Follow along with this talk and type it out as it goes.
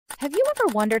Have you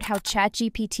ever wondered how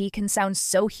ChatGPT can sound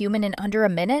so human in under a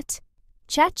minute?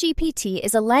 ChatGPT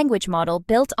is a language model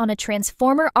built on a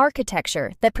transformer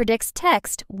architecture that predicts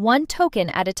text one token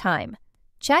at a time.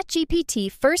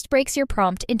 ChatGPT first breaks your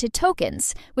prompt into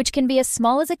tokens, which can be as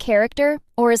small as a character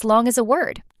or as long as a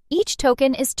word. Each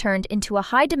token is turned into a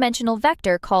high-dimensional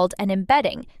vector called an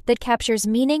embedding that captures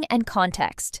meaning and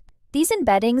context. These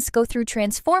embeddings go through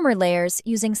transformer layers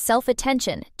using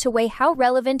self-attention to weigh how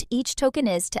relevant each token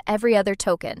is to every other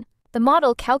token. The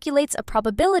model calculates a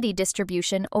probability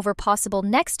distribution over possible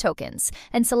next tokens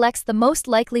and selects the most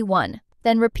likely one,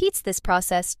 then repeats this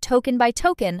process token by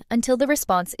token until the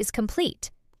response is complete.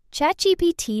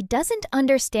 ChatGPT doesn't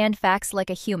understand facts like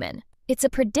a human. It's a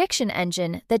prediction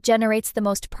engine that generates the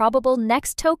most probable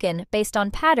next token based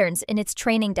on patterns in its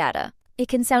training data. It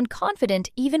can sound confident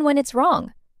even when it's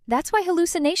wrong. That's why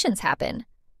hallucinations happen.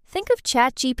 Think of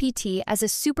ChatGPT as a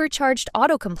supercharged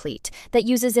autocomplete that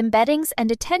uses embeddings and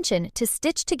attention to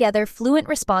stitch together fluent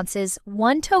responses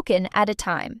one token at a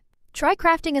time. Try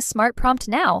crafting a smart prompt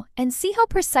now and see how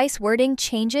precise wording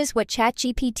changes what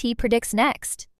ChatGPT predicts next.